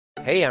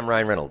Hey, I'm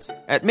Ryan Reynolds.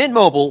 At Mint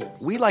Mobile,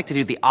 we like to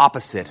do the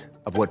opposite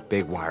of what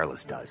Big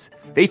Wireless does.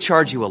 They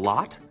charge you a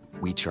lot,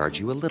 we charge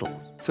you a little.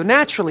 So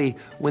naturally,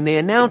 when they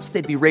announced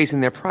they'd be raising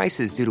their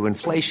prices due to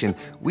inflation,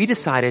 we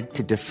decided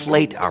to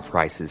deflate our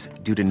prices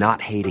due to not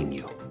hating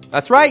you.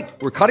 That's right.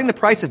 We're cutting the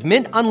price of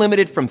Mint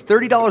Unlimited from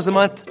 $30 a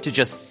month to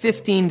just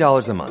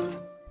 $15 a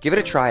month. Give it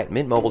a try at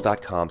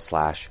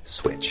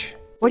mintmobile.com/switch.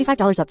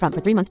 $45 up front for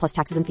 3 months plus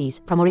taxes and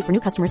fees. Promo rate for new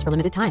customers for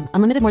limited time.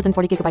 Unlimited more than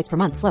 40 gigabytes per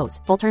month. Slows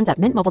full terms at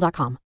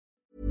mintmobile.com.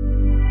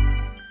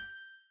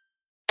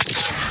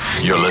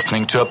 You're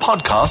listening to a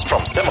podcast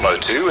from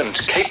 702 and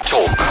Cape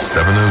Talk.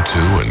 702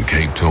 and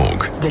Cape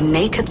Talk. The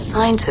Naked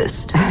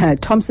Scientist.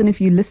 Thompson,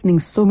 if you're listening,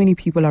 so many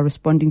people are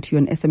responding to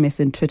you on SMS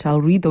and Twitter. I'll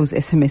read those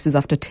SMSs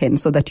after 10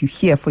 so that you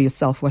hear for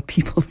yourself what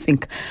people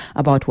think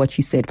about what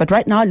you said. But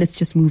right now, let's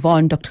just move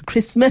on. Dr.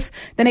 Chris Smith,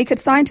 the Naked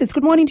Scientist.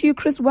 Good morning to you,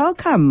 Chris.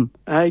 Welcome.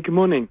 Hi, good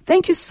morning.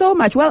 Thank you so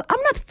much. Well,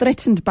 I'm not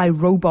threatened by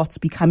robots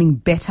becoming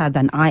better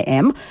than I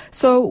am.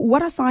 So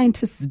what are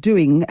scientists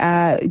doing?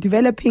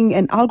 Developing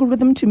an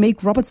algorithm to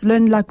make robots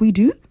learn like we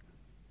do?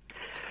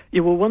 Yeah,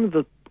 well, one of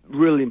the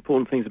really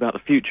important things about the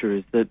future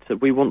is that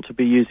we want to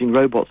be using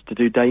robots to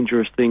do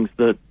dangerous things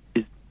that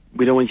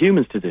we don't want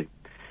humans to do.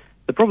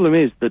 The problem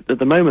is that at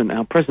the moment,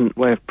 our present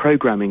way of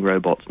programming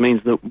robots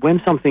means that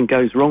when something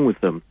goes wrong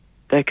with them,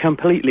 they're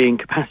completely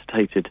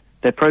incapacitated.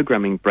 Their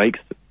programming breaks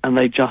and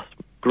they just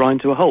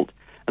grind to a halt.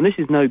 And this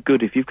is no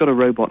good if you've got a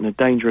robot in a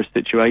dangerous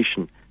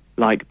situation,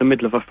 like the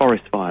middle of a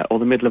forest fire or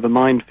the middle of a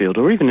minefield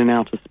or even in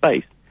outer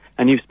space.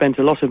 And you've spent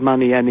a lot of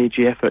money,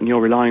 energy, effort, and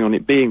you're relying on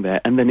it being there,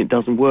 and then it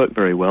doesn't work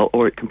very well,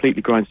 or it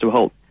completely grinds to a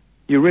halt,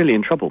 you're really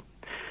in trouble.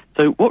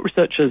 So what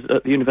researchers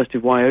at the University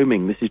of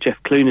Wyoming, this is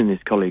Jeff Clune and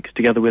his colleagues,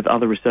 together with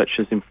other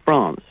researchers in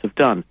France, have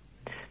done,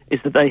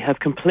 is that they have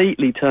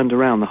completely turned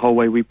around the whole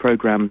way we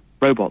program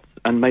robots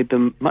and made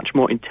them much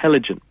more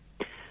intelligent.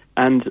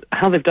 And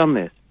how they've done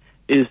this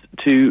is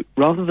to,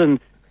 rather than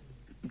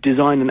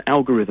design an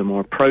algorithm or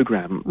a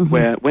program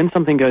where when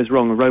something goes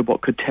wrong, a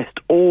robot could test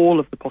all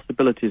of the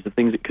possibilities of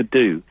things it could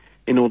do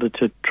in order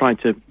to try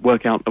to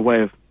work out a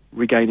way of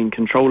regaining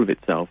control of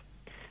itself.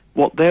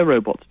 What their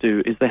robots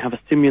do is they have a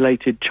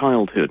simulated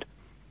childhood.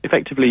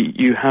 Effectively,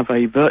 you have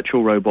a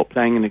virtual robot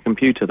playing in a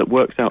computer that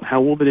works out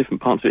how all the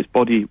different parts of its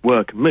body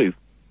work and move.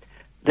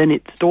 Then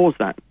it stores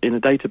that in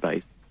a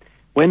database.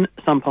 When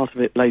some part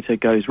of it later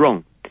goes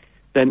wrong,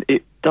 then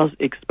it does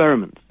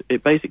experiments.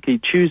 It basically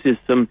chooses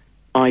some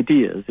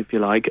ideas, if you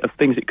like, of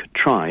things it could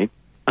try,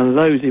 and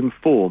those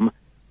inform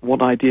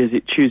what ideas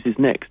it chooses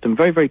next. And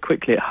very, very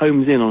quickly it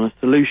homes in on a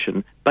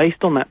solution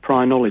based on that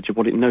prior knowledge of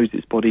what it knows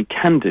its body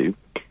can do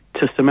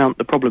to surmount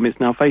the problem it's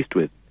now faced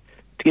with.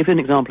 To give you an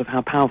example of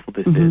how powerful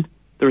this is,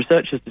 the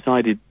researchers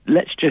decided,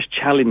 let's just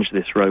challenge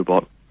this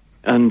robot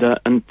and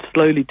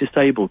slowly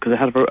disable, because they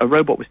had a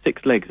robot with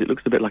 6 legs. It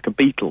looks a bit like a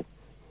beetle.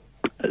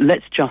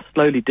 Let's just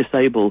slowly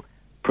disable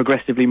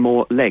progressively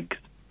more legs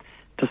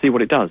to see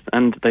what it does.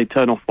 And they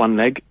turn off one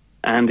leg,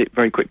 and it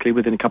very quickly,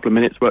 within a couple of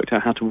minutes, worked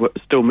out how to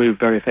still move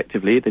very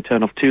effectively. They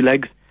turn off 2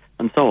 legs,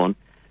 and so on.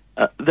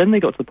 Then they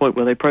got to the point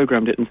where they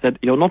programmed it and said,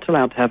 you're not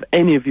allowed to have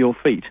any of your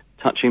feet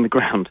touching the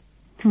ground.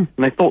 And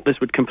they thought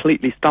this would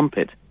completely stump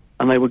it,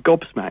 and they were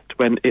gobsmacked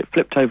when it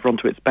flipped over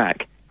onto its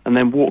back and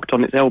then walked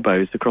on its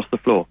elbows across the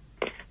floor.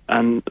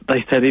 And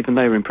they said even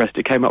they were impressed.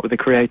 It came up with a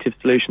creative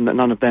solution that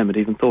none of them had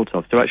even thought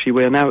of. So actually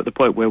we are now at the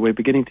point where we're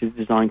beginning to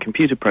design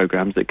computer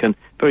programs that can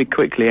very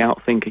quickly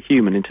outthink a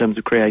human in terms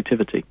of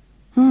creativity.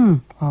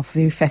 Oh,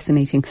 very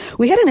fascinating.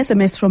 We had an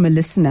SMS from a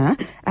listener,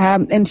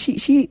 and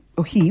she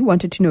or he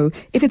wanted to know,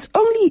 if it's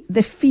only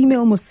the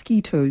female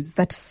mosquitoes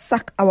that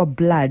suck our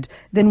blood,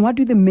 then what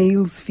do the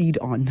males feed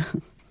on?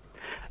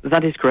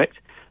 That is correct.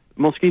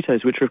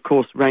 Mosquitoes, which are, of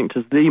course, ranked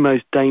as the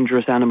most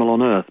dangerous animal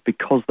on Earth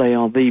because they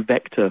are the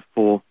vector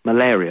for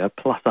malaria,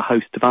 plus a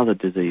host of other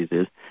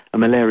diseases. And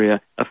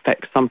malaria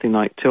affects something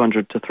like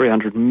 200 to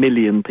 300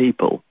 million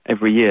people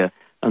every year,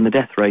 and the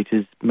death rate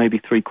is maybe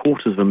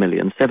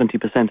 750,000,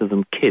 70% of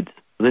them kids.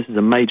 So this is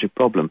a major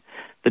problem.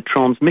 The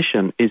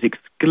transmission is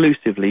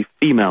exclusively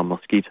female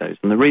mosquitoes,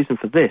 and the reason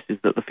for this is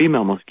that the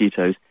female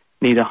mosquitoes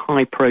need a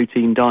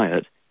high-protein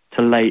diet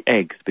to lay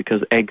eggs,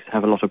 because eggs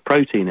have a lot of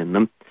protein in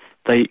them.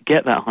 They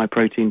get that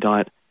high-protein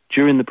diet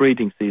during the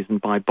breeding season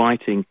by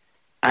biting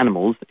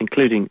animals,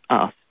 including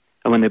us,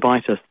 and when they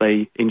bite us,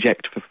 they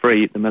inject for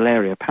free the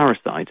malaria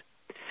parasite.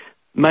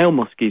 Male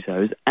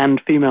mosquitoes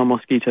and female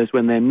mosquitoes,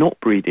 when they're not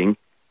breeding,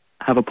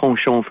 have a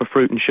penchant for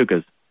fruit and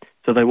sugars.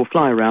 So they will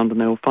fly around and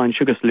they will find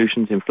sugar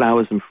solutions in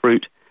flowers and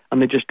fruit,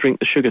 and they just drink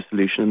the sugar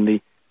solution in the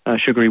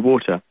sugary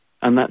water,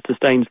 and that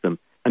sustains them.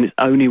 And it's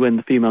only when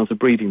the females are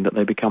breeding that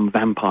they become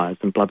vampires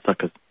and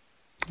bloodsuckers.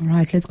 All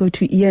right, let's go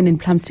to Ian in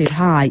Plumstead.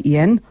 Hi,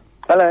 Ian.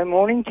 Hello,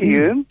 morning to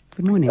you.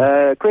 Good morning.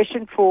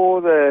 Question for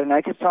the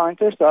Naked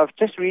Scientist. I was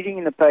just reading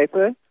in the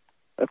paper,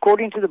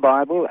 according to the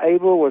Bible,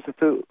 Abel was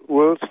the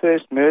world's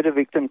first murder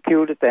victim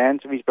killed at the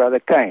hands of his brother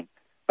Cain.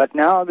 But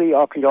now the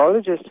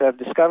archaeologists have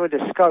discovered a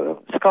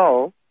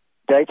skull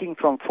dating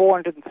from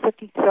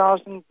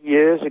 430,000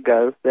 years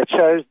ago that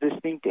shows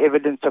distinct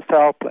evidence of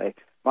foul play.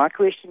 My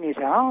question is,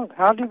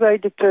 how do they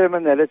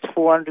determine that it's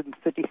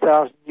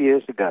 430,000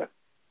 years ago?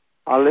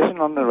 I'll listen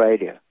on the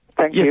radio.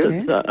 Thank you.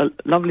 Yes, that's a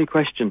lovely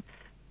question,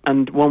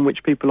 and one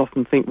which people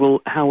often think,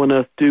 well, how on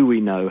earth do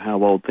we know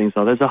how old things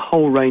are? There's a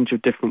whole range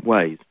of different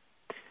ways.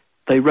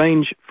 They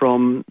range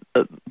from,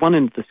 at one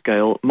end of the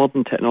scale,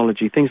 modern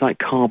technology, things like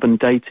carbon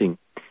dating.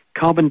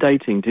 Carbon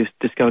dating,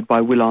 discovered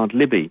by Willard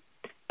Libby,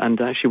 and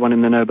actually won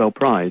him the Nobel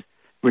Prize,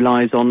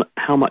 relies on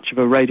how much of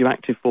a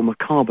radioactive form of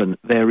carbon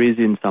there is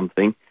in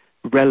something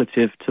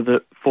relative to the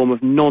form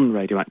of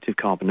non-radioactive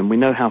carbon. And we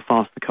know how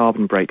fast the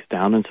carbon breaks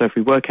down, and so if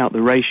we work out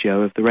the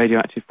ratio of the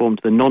radioactive form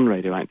to the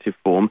non-radioactive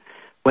form,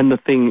 when the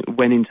thing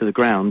went into the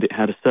ground, it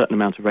had a certain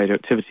amount of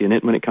radioactivity in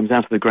it. When it comes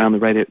out of the ground, the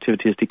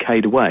radioactivity has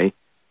decayed away.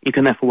 You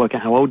can therefore work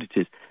out how old it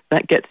is.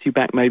 That gets you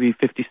back maybe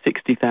 50,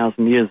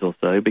 60,000 years or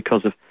so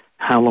because of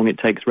how long it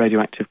takes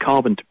radioactive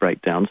carbon to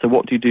break down. So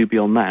what do you do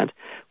beyond that?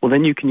 Well,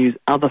 then you can use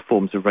other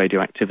forms of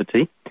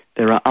radioactivity.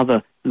 There are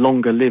other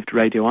longer-lived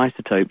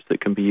radioisotopes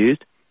that can be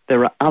used.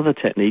 There are other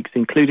techniques,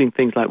 including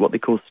things like what they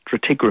call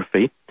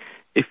stratigraphy.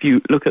 If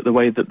you look at the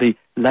way that the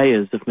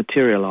layers of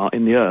material are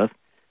in the Earth,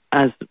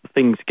 as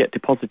things get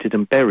deposited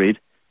and buried,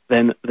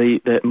 then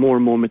the more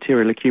and more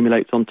material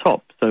accumulates on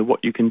top. So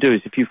what you can do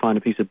is if you find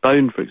a piece of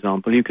bone, for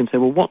example, you can say,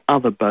 well, what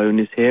other bone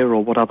is here,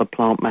 or what other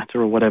plant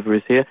matter or whatever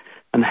is here,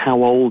 and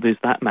how old is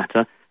that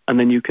matter? And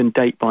then you can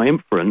date by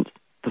inference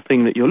the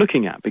thing that you're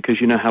looking at because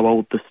you know how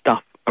old the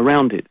stuff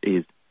around it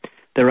is.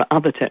 There are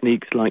other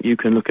techniques, like you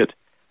can look at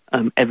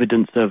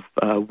evidence of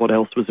what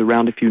else was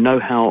around. If you know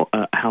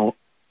how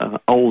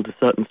old a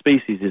certain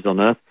species is on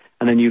Earth,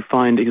 and then you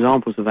find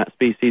examples of that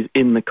species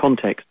in the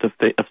context of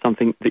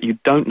something that you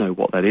don't know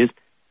what that is,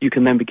 you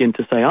can then begin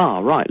to say,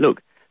 right,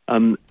 look,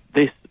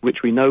 this, which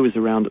we know is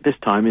around at this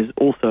time, is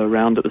also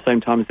around at the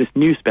same time as this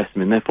new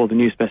specimen. Therefore, the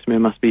new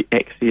specimen must be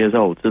X years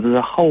old. So there's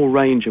a whole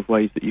range of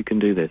ways that you can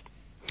do this.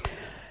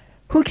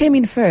 Who came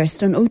in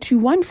first on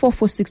 021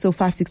 446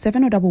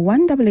 0567 or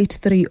 11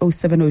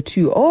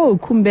 0702? Oh,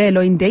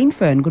 Kumbelo in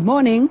Danefern. Good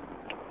morning.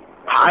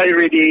 Hi,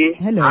 Rudy.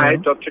 Hello. Hi,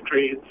 Dr.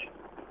 Chris.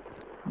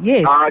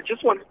 Yes. I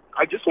just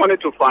wanted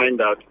to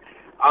find out.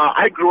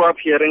 I grew up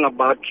hearing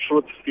about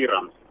truth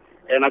serum,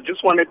 and I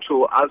just wanted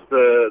to ask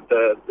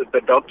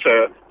the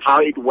doctor how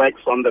it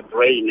works on the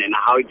brain and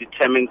how it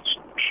determines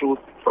truth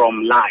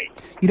from lie.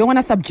 You don't want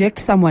to subject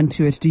someone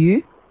to it, do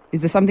you?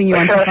 Is there something you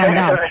want to find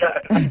out?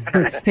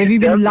 Have you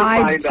been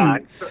lied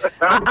to?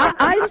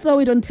 I saw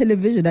it on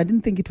television. I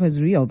didn't think it was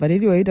real. But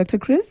anyway, Dr.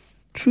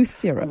 Chris, truth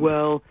serum.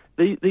 Well,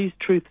 these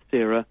truth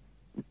sera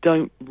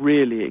don't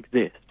really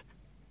exist.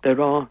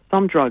 There are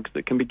some drugs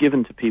that can be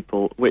given to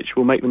people which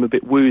will make them a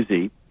bit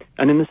woozy.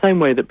 And in the same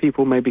way that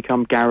people may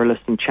become garrulous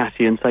and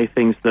chatty and say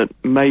things that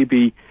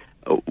maybe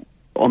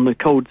on the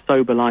cold,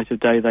 sober light of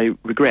day they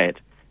regret,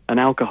 and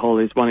alcohol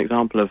is one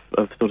example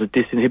of sort of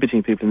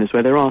disinhibiting people in this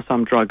way. There are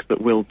some drugs that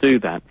will do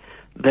that.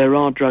 There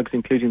are drugs,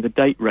 including the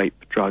date rape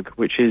drug,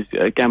 which is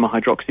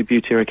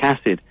gamma-hydroxybutyric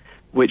acid,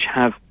 which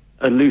have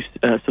a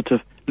sort of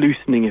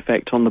loosening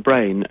effect on the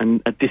brain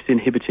and a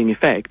disinhibiting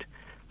effect,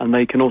 and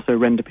they can also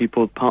render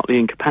people partly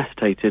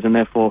incapacitated and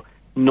therefore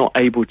not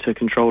able to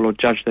control or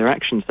judge their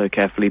actions so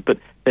carefully. But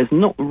there's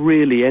not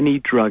really any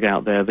drug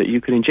out there that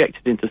you can inject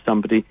it into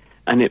somebody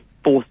and it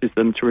forces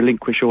them to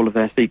relinquish all of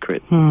their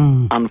secrets,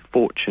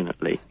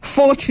 unfortunately.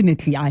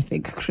 Fortunately, I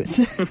think, Chris.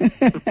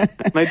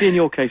 Maybe in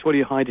your case, what are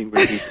you hiding,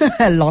 really?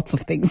 Lots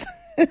of things.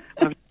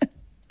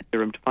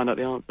 To find out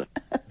the answer.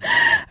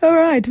 All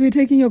right, we're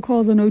taking your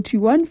calls on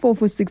 021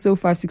 446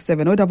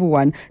 0567 or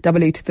 11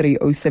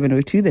 883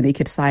 0702. The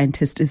Naked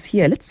Scientist is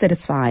here. Let's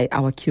satisfy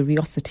our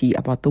curiosity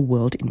about the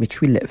world in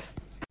which we live.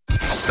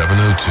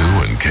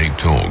 702 and Cape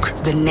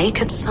Talk. The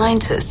Naked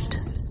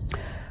Scientist.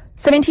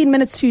 17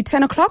 minutes to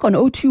 10 o'clock on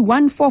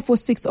 021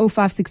 446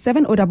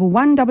 0567 or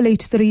 11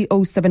 883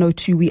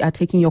 0702. We are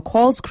taking your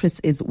calls. Chris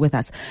is with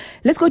us.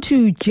 Let's go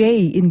to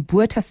Jay in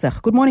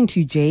Buertasig. Good morning to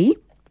you, Jay.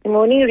 Good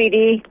morning,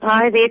 Rudy.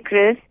 Hi there,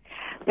 Chris.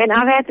 When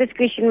I've had this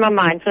question in my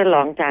mind for a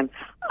long time,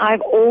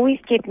 I've always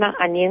kept my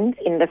onions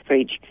in the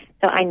fridge,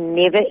 so I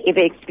never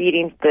ever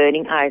experienced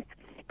burning eyes.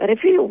 But a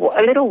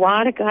little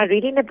while ago, I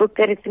read in a book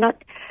that it's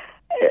not,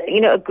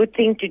 a good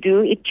thing to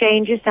do. It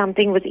changes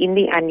something within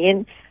the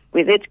onion,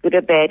 whether it's good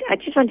or bad. I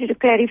just wanted to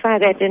clarify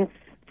that and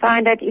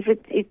find out if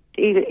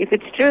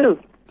it's true.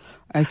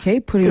 Okay,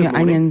 putting your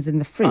onions in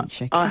the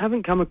fridge. Okay. I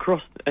haven't come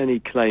across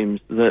any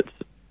claims that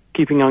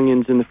keeping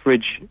onions in the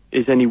fridge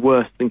is any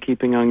worse than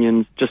keeping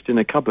onions just in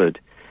a cupboard.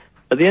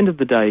 At the end of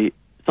the day,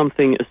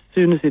 something, as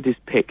soon as it is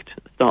picked,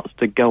 starts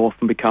to go off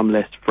and become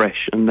less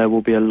fresh, and there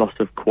will be a loss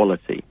of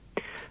quality.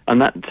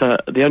 And that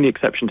the only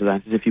exception to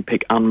that is if you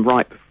pick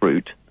unripe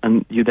fruit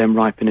and you then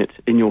ripen it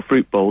in your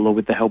fruit bowl or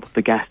with the help of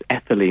the gas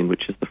ethylene,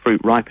 which is the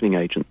fruit ripening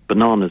agent.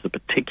 Bananas are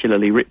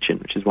particularly rich in,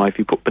 which is why if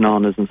you put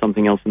bananas and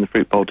something else in the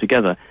fruit bowl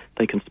together,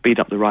 they can speed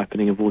up the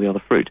ripening of all the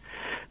other fruit.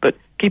 But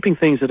keeping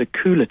things at a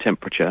cooler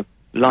temperature,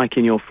 like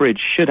in your fridge,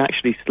 should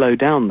actually slow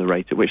down the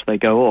rate at which they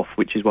go off,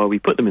 which is why we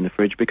put them in the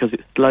fridge, because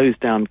it slows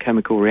down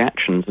chemical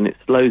reactions and it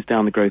slows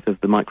down the growth of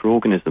the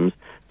microorganisms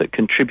that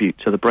contribute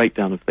to the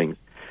breakdown of things.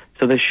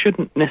 So there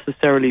shouldn't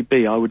necessarily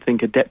be, I would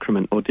think, a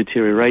decrement or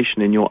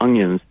deterioration in your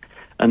onions.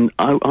 And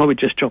I would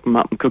just chop them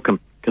up and cook them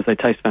because they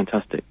taste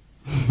fantastic.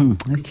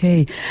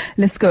 Okay,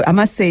 let's go. I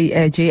must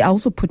say, Jay, I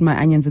also put my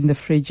onions in the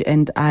fridge,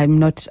 and I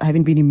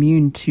haven't been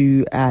immune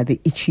to the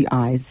itchy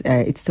eyes.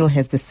 It still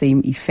has the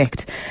same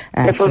effect.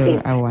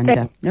 So I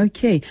wonder.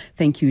 Okay,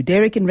 thank you.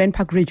 Derek in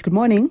Renpark Ridge, good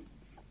morning.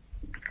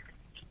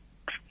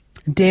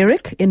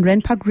 Derek in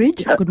Renpark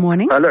Ridge, good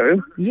morning.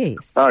 Hello.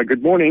 Yes.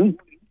 Good morning.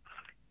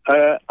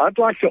 I'd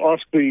like to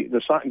ask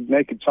the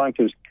naked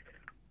scientist,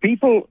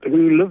 people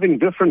who live in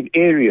different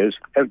areas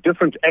have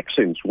different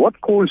accents.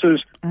 What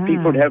causes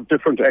people to have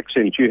different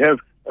accents? You have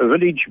a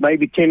village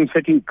maybe 10,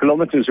 30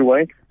 kilometers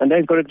away, and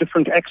they've got a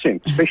different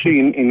accent, especially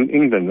in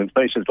England and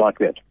places like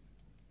that.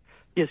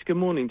 Yes, good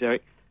morning,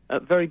 Derek.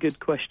 Very good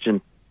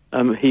question.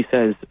 He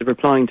says,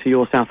 replying to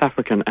your South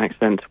African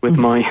accent with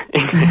my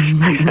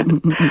English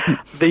accent.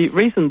 The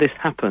reason this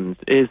happens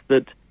is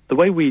that the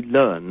way we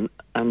learn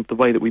and the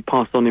way that we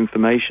pass on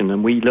information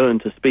and we learn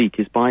to speak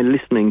is by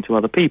listening to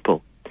other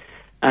people.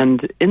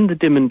 And in the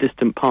dim and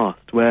distant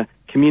past, where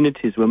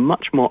communities were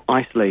much more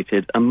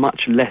isolated and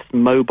much less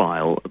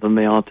mobile than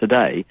they are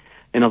today,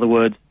 in other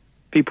words,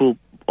 people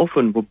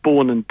often were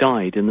born and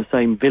died in the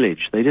same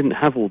village. They didn't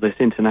have all this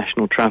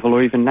international travel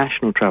or even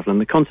national travel,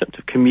 and the concept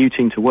of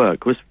commuting to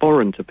work was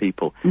foreign to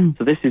people.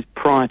 So this is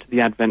prior to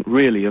the advent,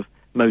 really, of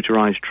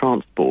motorized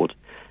transport.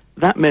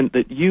 That meant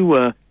that you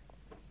were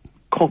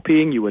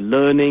copying, you were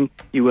learning,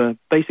 you were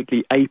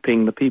basically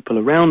aping the people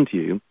around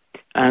you,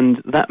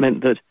 and that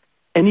meant that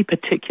any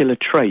particular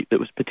trait that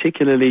was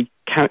particularly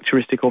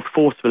characteristic or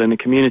forceful in a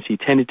community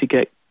tended to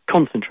get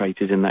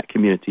concentrated in that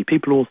community.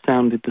 People all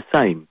sounded the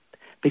same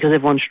because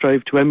everyone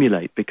strove to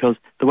emulate, because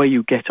the way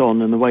you get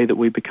on and the way that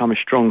we become a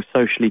strong,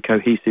 socially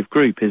cohesive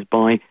group is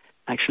by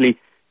actually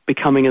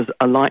becoming as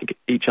alike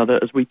each other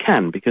as we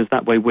can, because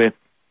that way we're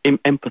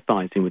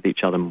empathizing with each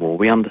other more,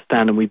 we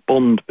understand and we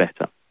bond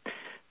better.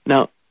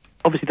 Now,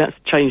 obviously that's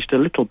changed a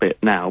little bit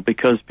now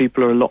because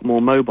people are a lot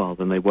more mobile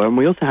than they were, and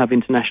we also have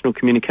international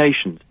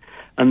communications.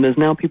 And there's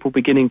now people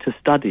beginning to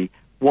study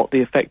what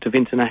the effect of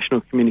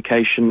international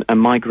communication and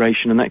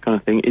migration and that kind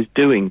of thing is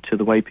doing to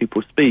the way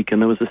people speak.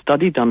 And there was a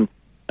study done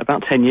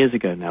about 10 years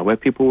ago now where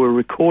people were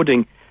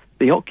recording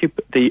the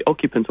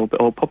occupants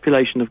or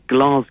population of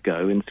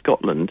Glasgow in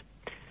Scotland,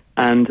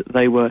 and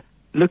they were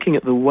looking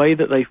at the way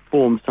that they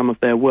form some of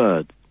their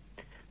words.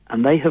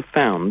 And they have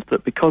found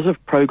that because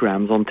of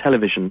programs on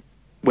television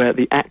where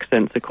the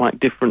accents are quite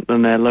different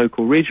than their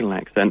local regional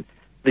accent,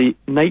 the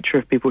nature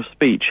of people's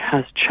speech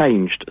has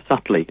changed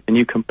subtly, and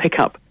you can pick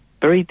up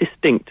very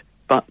distinct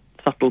but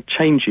subtle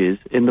changes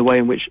in the way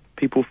in which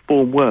people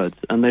form words.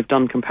 And they've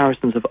done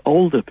comparisons of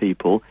older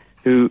people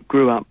who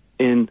grew up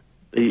in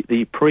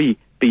the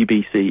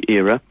pre-BBC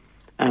era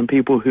and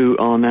people who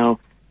are now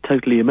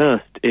totally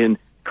immersed in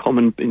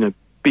common,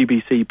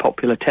 BBC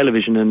popular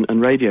television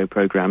and radio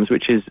programs,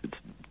 which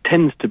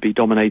tends to be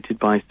dominated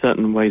by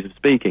certain ways of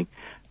speaking.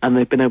 And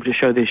they've been able to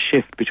show this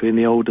shift between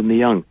the old and the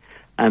young.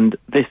 And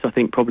this, I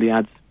think, probably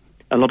adds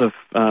a lot of,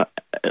 I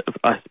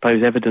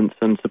suppose, evidence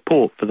and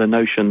support for the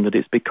notion that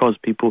it's because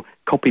people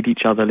copied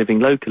each other living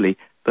locally,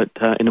 but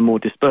in a more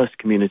dispersed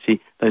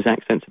community, those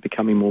accents are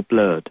becoming more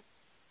blurred.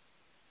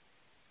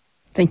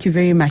 Thank you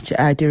very much,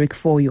 Derek,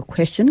 for your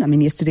question. I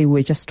mean, yesterday we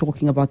were just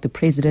talking about the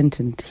president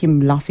and him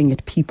laughing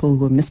at people who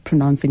were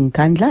mispronouncing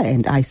Nkandla,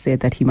 and I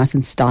said that he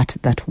mustn't start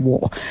that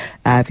war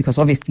because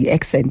obviously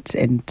accent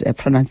and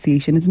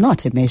pronunciation is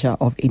not a measure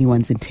of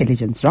anyone's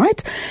intelligence,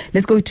 right?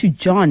 Let's go to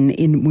John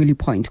in Willie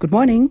Point. Good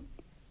morning.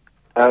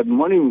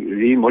 Morning,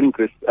 Lee. Morning,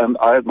 Chris.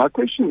 My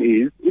question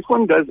is, if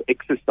one does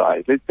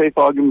exercise, let's say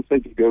for argument's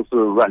sake you go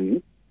for a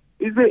run,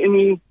 is there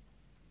any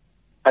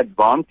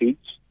advantage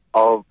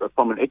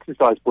from an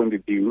exercise point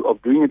of view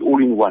of doing it all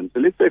in one?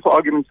 So let's say for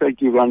argument's sake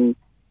you run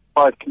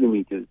 5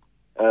 kilometers.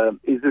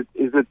 Is it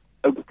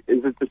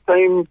the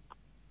same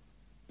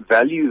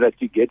value that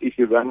you get if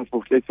you run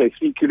for, let's say,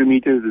 3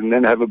 kilometers and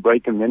then have a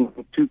break and then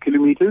 2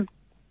 kilometers?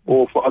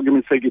 Or for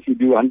argument's sake, if you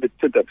do 100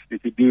 sit-ups,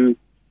 if you do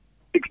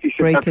 60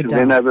 sit-ups and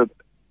then have a...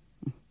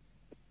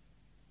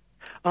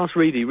 Ask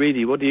Reedy.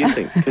 Reedy, what do you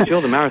think? Because you're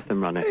the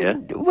marathon runner here.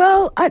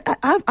 Well,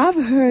 I've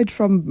heard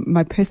from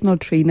my personal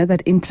trainer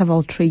that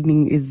interval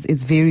training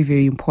is very,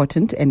 very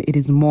important and it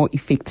is more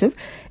effective.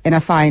 And I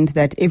find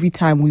that every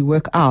time we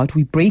work out,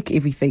 we break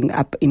everything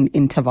up in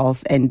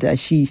intervals, and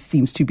she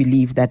seems to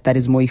believe that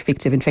is more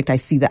effective. In fact, I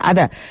see the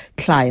other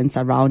clients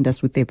around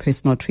us with their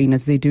personal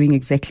trainers, they're doing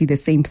exactly the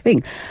same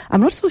thing.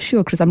 I'm not so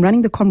sure, Chris. I'm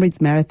running the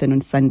Comrades Marathon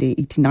on Sunday,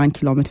 89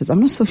 kilometers.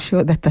 I'm not so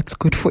sure that that's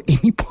good for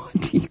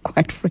anybody,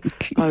 quite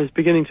frankly. I was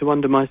beginning to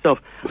wonder myself.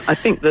 I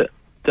think that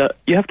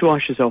you have to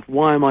ask yourself,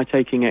 why am I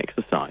taking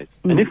exercise?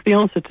 And if the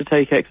answer to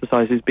take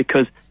exercise is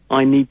because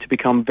I need to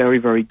become very,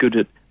 very good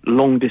at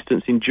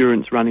long-distance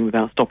endurance running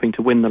without stopping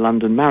to win the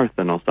London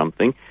Marathon or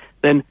something,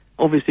 then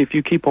obviously if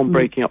you keep on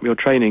breaking up your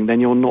training,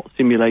 then you're not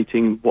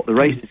simulating what the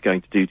race is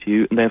going to do to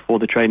you, and therefore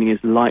the training is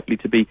likely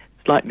to be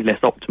slightly less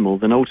optimal.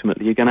 Then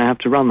ultimately you're going to have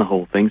to run the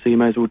whole thing, so you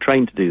may as well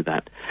train to do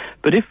that.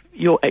 But if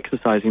you're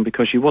exercising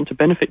because you want to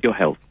benefit your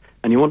health,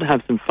 and you want to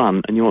have some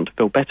fun and you want to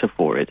feel better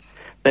for it,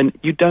 then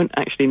you don't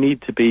actually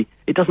need to be,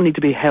 it doesn't need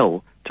to be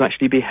hell to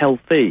actually be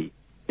healthy,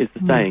 is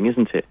the saying,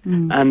 isn't it?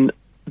 And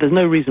there's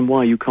no reason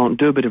why you can't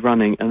do a bit of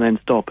running and then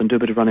stop, and do a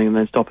bit of running and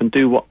then stop, and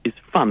do what is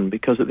fun,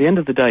 because at the end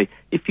of the day,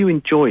 if you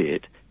enjoy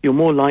it, you're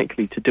more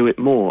likely to do it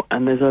more.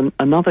 And there's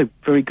another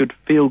very good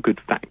feel-good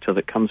factor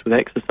that comes with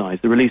exercise,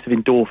 the release of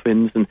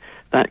endorphins and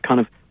that kind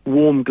of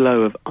warm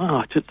glow of,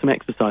 I took some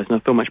exercise and I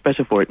feel much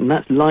better for it. And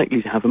that's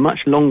likely to have a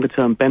much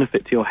longer-term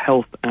benefit to your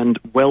health and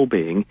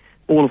well-being,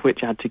 all of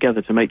which add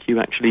together to make you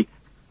actually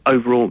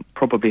overall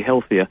probably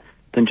healthier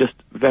than just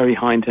very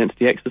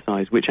high-intensity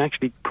exercise, which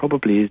actually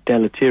probably is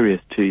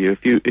deleterious to you.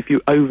 If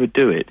you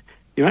overdo it,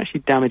 you're actually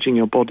damaging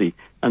your body,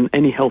 and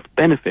any health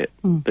benefit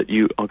that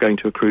you are going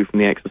to accrue from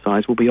the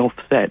exercise will be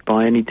offset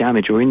by any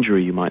damage or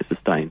injury you might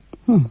sustain.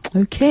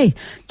 Okay.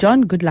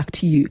 John, good luck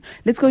to you.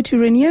 Let's go to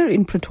Rainier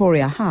in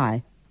Pretoria.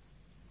 Hi.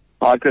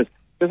 Hi, Chris.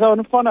 Because I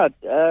want to find out,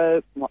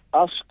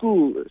 our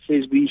school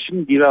says we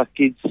shouldn't give our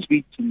kids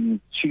sweets and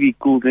sugary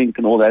cool drink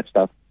and all that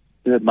stuff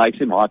because it makes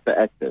them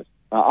hyperactive.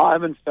 Now, I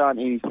haven't found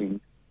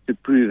anything to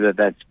prove that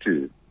that's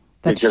true.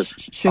 Because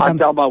I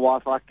tell my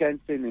wife I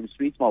can't send them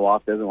sweets. My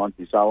wife doesn't want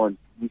to, so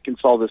you can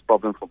solve this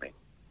problem for me.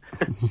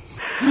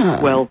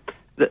 Well,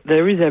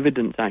 there is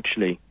evidence,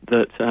 actually,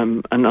 that,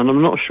 and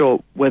I'm not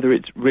sure whether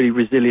it's really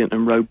resilient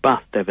and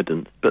robust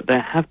evidence, but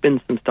there have been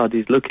some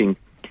studies looking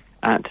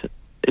at,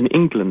 in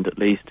England at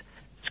least,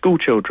 school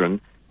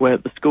children where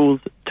the schools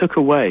took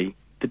away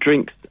the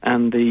drinks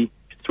and the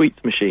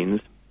sweets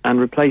machines and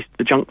replaced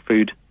the junk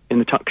food in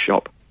the tuck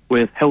shop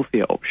with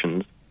healthier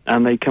options,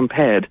 and they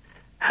compared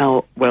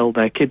how well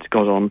their kids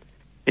got on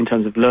in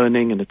terms of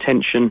learning and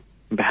attention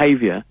and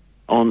behaviour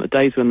on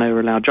days when they were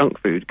allowed junk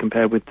food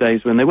compared with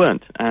days when they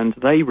weren't. And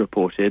they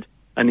reported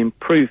an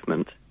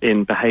improvement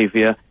in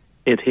behaviour,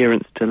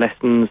 adherence to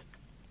lessons,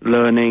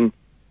 learning,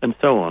 and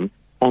so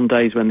on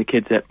days when the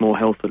kids ate more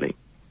healthily.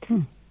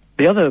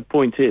 The other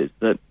point is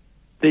that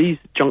these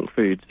junk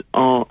foods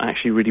are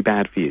actually really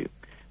bad for you.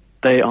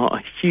 They are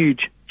a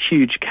huge,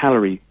 huge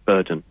calorie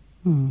burden.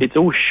 It's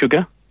all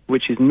sugar,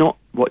 which is not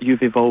what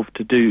you've evolved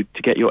to do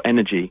to get your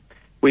energy.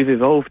 We've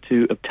evolved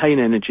to obtain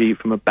energy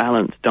from a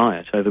balanced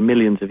diet over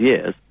millions of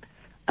years,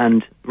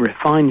 and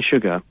refined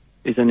sugar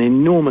is an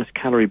enormous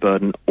calorie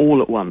burden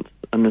all at once.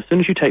 And as soon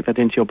as you take that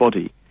into your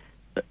body,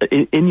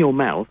 in your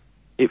mouth,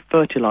 it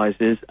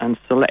fertilizes and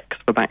selects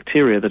for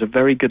bacteria that are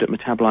very good at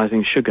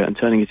metabolizing sugar and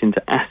turning it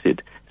into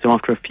acid. So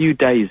after a few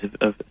days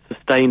of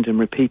sustained and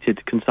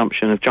repeated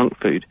consumption of junk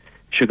food,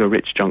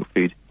 sugar-rich junk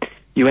food,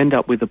 you end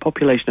up with a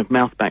population of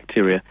mouth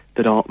bacteria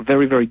that are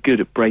very, very good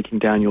at breaking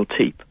down your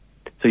teeth.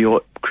 So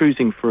you're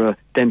cruising for a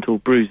dental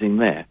bruising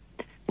there.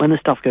 When the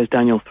stuff goes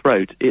down your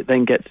throat, it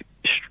then gets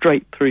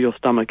straight through your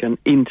stomach and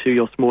into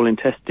your small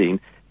intestine,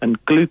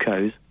 and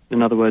glucose,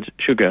 in other words,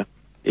 sugar,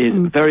 is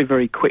very,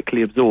 very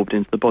quickly absorbed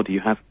into the body. You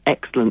have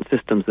excellent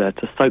systems there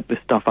to soak this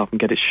stuff up and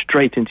get it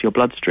straight into your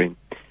bloodstream.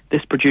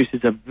 This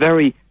produces a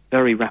very,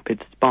 very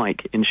rapid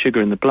spike in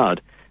sugar in the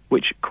blood,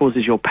 which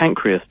causes your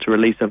pancreas to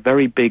release a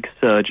very big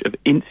surge of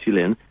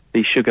insulin,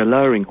 the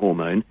sugar-lowering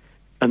hormone,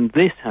 and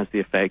this has the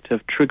effect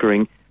of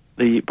triggering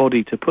the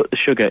body to put the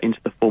sugar into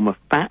the form of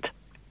fat,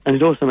 and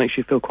it also makes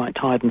you feel quite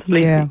tired and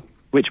sleepy,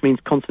 which means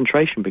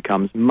concentration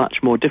becomes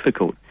much more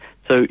difficult.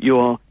 So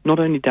you're not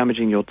only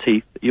damaging your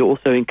teeth, you're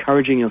also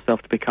encouraging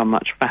yourself to become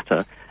much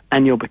fatter,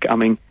 and you're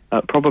becoming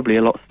probably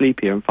a lot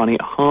sleepier and finding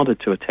it harder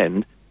to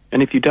attend.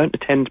 And if you don't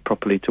attend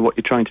properly to what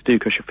you're trying to do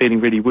because you're feeling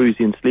really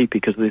woozy and sleepy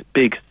because of this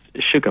big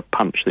sugar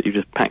punch that you've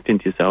just packed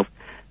into yourself,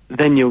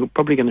 then you're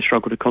probably going to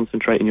struggle to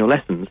concentrate in your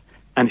lessons.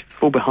 And if you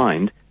fall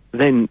behind,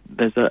 then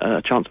there's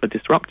a chance for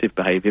disruptive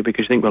behaviour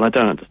because you think, well, I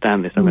don't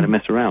understand this, I'm going to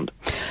mess around.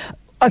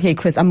 Okay,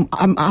 Chris, I'm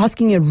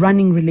asking a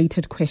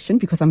running-related question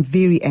because I'm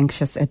very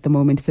anxious at the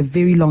moment. It's a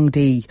very long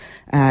day.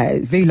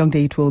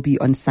 It will be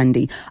on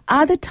Sunday.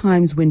 Are there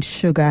times when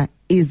sugar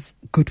is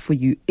good for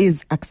you,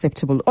 is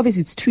acceptable?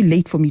 Obviously, it's too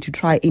late for me to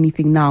try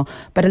anything now,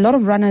 but a lot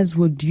of runners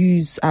would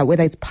use,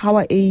 whether it's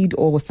Powerade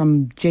or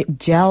some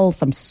gel,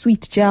 some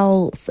sweet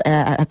gels,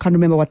 I can't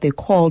remember what they're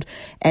called,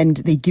 and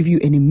they give you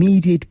an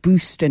immediate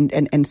boost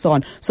and so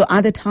on. So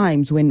are there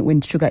times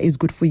when sugar is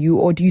good for you,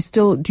 or do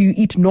you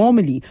eat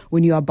normally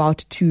when you're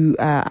about to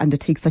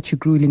undertake such a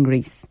grueling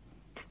race?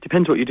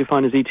 Depends what you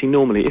define as eating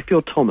normally. If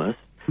you're Thomas,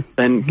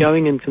 then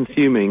going and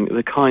consuming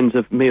the kinds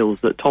of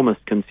meals that Thomas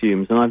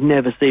consumes, and I've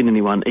never seen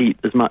anyone eat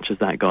as much as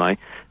that guy,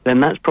 then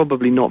that's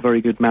probably not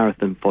very good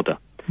marathon fodder.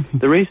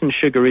 The reason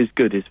sugar is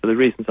good is for the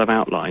reasons I've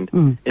outlined,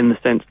 in the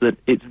sense that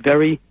it's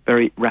very,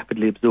 very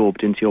rapidly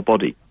absorbed into your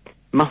body.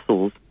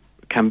 Muscles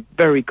can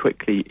very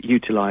quickly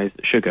utilize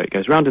sugar. It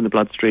goes around in the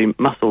bloodstream,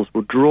 muscles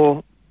will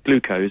draw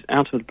glucose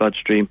out of the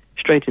bloodstream,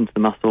 straight into the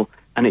muscle,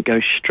 and it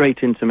goes straight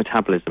into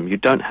metabolism. You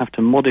don't have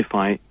to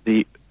modify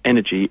the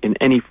energy in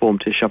any form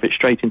to shove it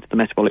straight into the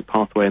metabolic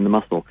pathway in the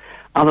muscle.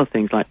 Other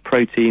things like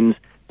proteins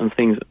and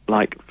things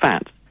like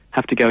fats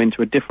have to go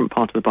into a different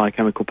part of the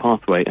biochemical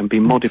pathway and be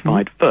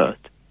modified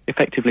first.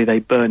 Effectively, they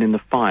burn in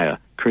the fire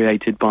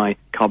created by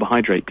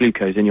carbohydrate,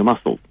 glucose in your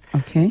muscles.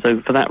 Okay.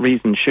 So for that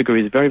reason, sugar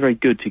is very, very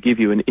good to give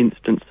you an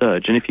instant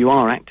surge. And if you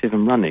are active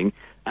and running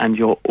and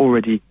you're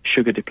already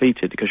sugar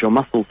depleted, because your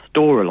muscles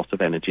store a lot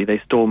of energy, they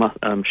store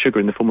sugar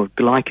in the form of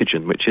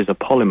glycogen, which is a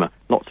polymer,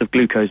 lots of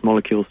glucose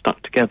molecules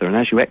stuck together. And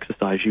as you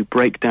exercise, you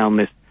break down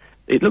this,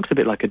 it looks a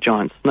bit like a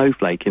giant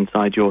snowflake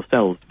inside your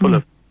cells, full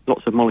of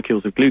lots of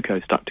molecules of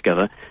glucose stuck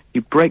together.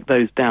 You break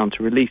those down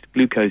to release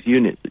glucose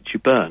units that you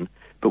burn.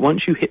 But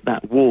once you hit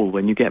that wall,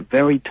 when you get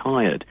very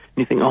tired, and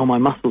you think, oh, my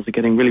muscles are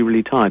getting really,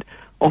 really tired,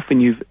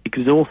 often you've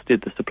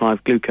exhausted the supply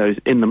of glucose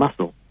in the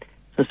muscle.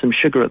 So some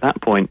sugar at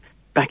that point,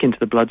 back into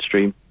the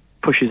bloodstream,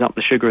 pushes up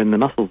the sugar in the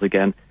muscles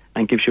again,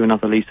 and gives you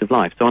another lease of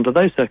life. So under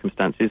those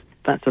circumstances,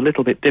 that's a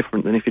little bit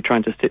different than if you're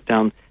trying to sit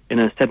down in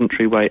a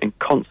sedentary way and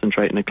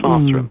concentrate in a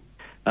classroom.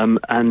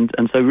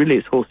 And so really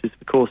it's horses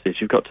for courses.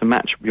 You've got to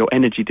match your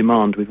energy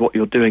demand with what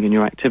you're doing in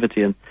your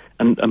activity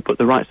and put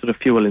the right sort of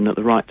fuel in at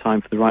the right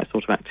time for the right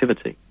sort of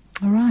activity.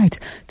 All right.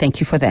 Thank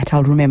you for that.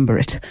 I'll remember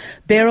it.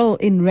 Beryl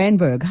in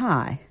Randburg,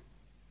 hi.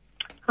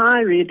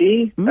 Hi,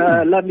 Rudy.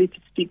 Lovely to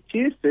speak to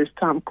you. First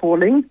time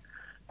calling.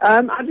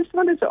 I just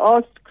wanted to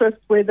ask Chris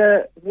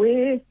where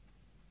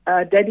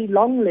daddy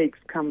long legs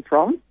come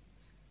from,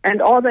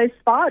 and are they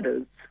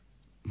spiders?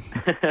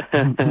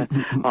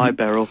 Hi,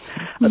 Beryl.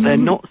 They're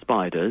not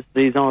spiders.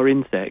 These are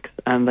insects,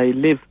 and they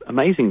live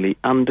amazingly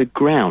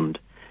underground.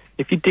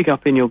 If you dig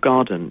up in your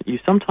garden, you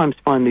sometimes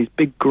find these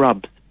big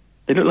grubs.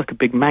 They look like a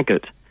big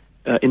maggot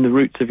in the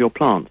roots of your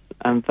plants,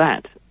 and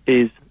that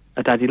is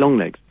a daddy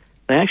longlegs.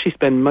 They actually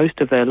spend most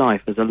of their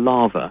life as a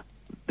larva,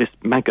 this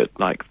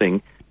maggot-like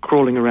thing,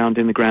 crawling around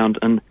in the ground,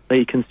 and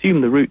they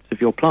consume the roots of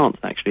your plants,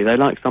 actually. They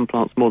like some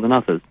plants more than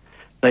others.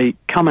 They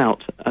come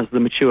out as the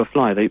mature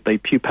fly. They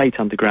pupate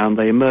underground.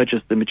 They emerge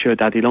as the mature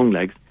daddy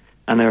longlegs,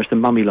 and there are some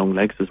mummy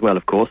longlegs as well,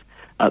 of course.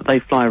 They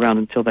fly around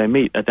until they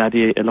meet a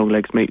daddy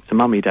longlegs meets a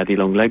mummy daddy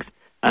longlegs,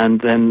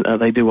 and then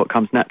they do what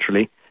comes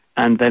naturally,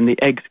 and then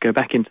the eggs go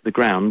back into the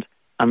ground,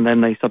 and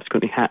then they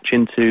subsequently hatch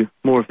into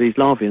more of these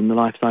larvae, and the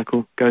life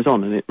cycle goes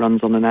on, and it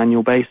runs on an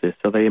annual basis.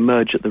 So they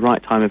emerge at the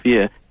right time of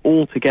year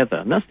all together,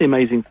 and that's the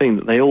amazing thing,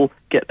 that they all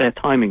get their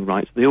timing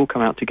right. So they all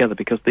come out together,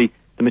 because the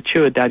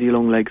mature daddy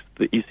longlegs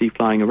that you see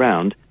flying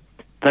around,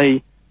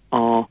 they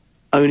are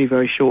only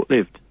very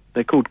short-lived.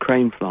 They're called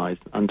crane flies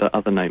under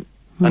other names,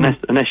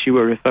 unless you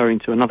were referring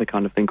to another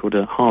kind of thing called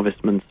a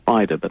harvestman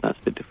spider, but that's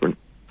a bit different.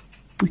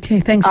 Okay,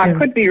 thanks, I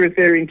could be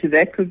referring to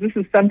that, because this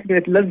is something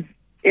that lives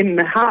in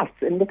the house,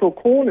 in little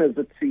corners,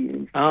 it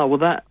seems. Ah, well,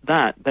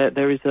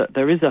 there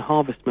is a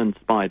harvestman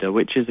spider,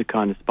 which is a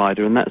kind of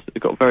spider, and that's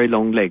got very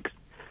long legs.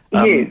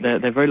 Yes.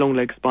 They're very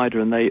long-legged spider,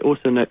 and they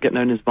also get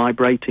known as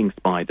vibrating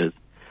spiders.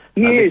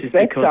 Yes, this is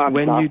that because sounds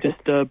when like you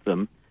disturb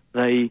them,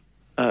 they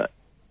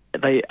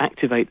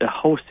activate a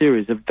whole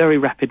series of very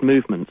rapid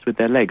movements with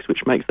their legs,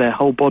 which makes their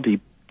whole body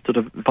sort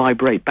of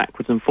vibrate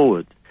backwards and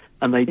forwards.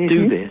 And they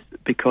do this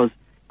because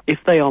if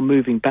they are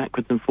moving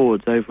backwards and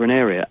forwards over an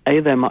area, A,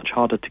 they're much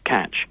harder to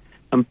catch,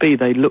 and B,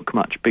 they look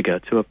much bigger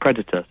to a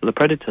predator. So the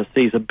predator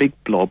sees a big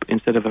blob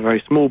instead of a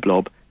very small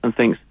blob and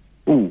thinks,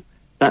 ooh,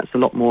 that's a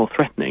lot more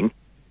threatening.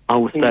 I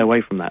will stay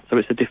away from that. So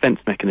it's a defense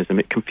mechanism.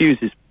 It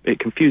confuses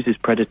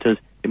predators.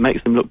 It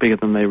makes them look bigger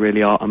than they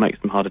really are and makes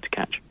them harder to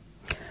catch.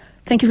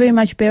 Thank you very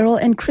much, Beryl.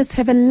 And Chris,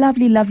 have a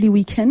lovely, lovely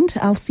weekend.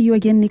 I'll see you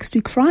again next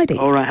week, Friday.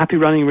 All right. Happy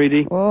running,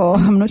 Reedy. Oh,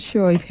 I'm not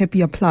sure if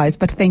happy applies,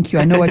 but thank you.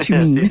 I know what you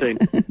mean. See you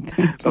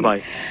soon.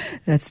 Bye-bye.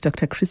 That's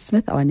Dr. Chris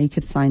Smith, our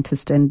naked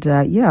scientist. And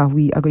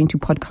we are going to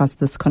podcast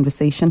this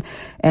conversation.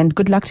 And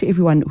good luck to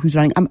everyone who's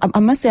running. I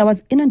must say, I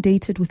was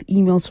inundated with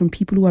emails from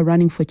people who are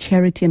running for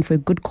charity and for a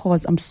good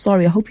cause. I'm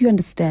sorry. I hope you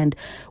understand.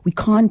 We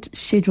can't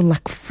schedule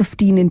like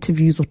 15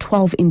 interviews or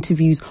 12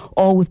 interviews,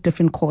 all with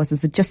different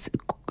causes. It just,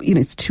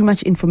 it's too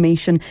much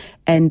information,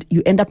 and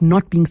you end up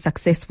not being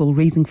successful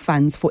raising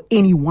funds for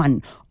any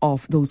one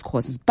of those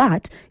causes.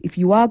 But if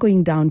you are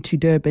going down to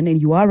Durban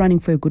and you are running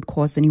for a good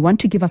cause and you want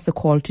to give us a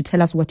call to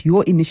tell us what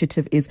your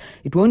initiative is,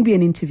 it won't be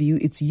an interview.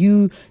 It's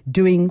you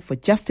doing for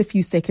just a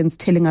few seconds,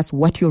 telling us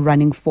what you're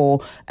running for,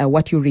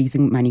 what you're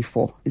raising money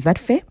for. Is that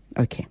fair?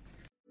 Okay.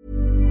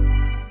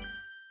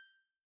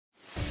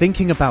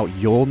 Thinking about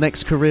your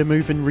next career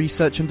move in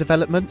research and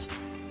development?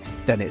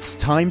 Then it's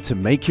time to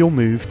make your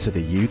move to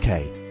the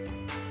UK.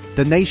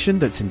 The nation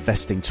that's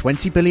investing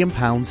 £20 billion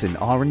in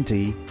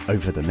R&D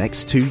over the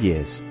next 2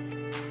 years.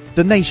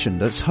 The nation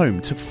that's home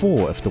to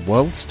 4 of the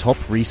world's top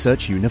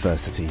research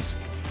universities.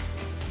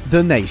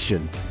 The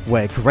nation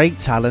where great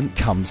talent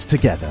comes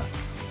together.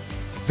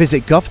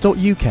 Visit gov.uk/great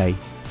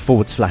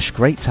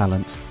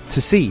talent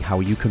to see how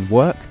you can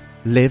work,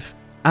 live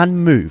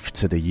and move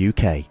to the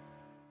UK.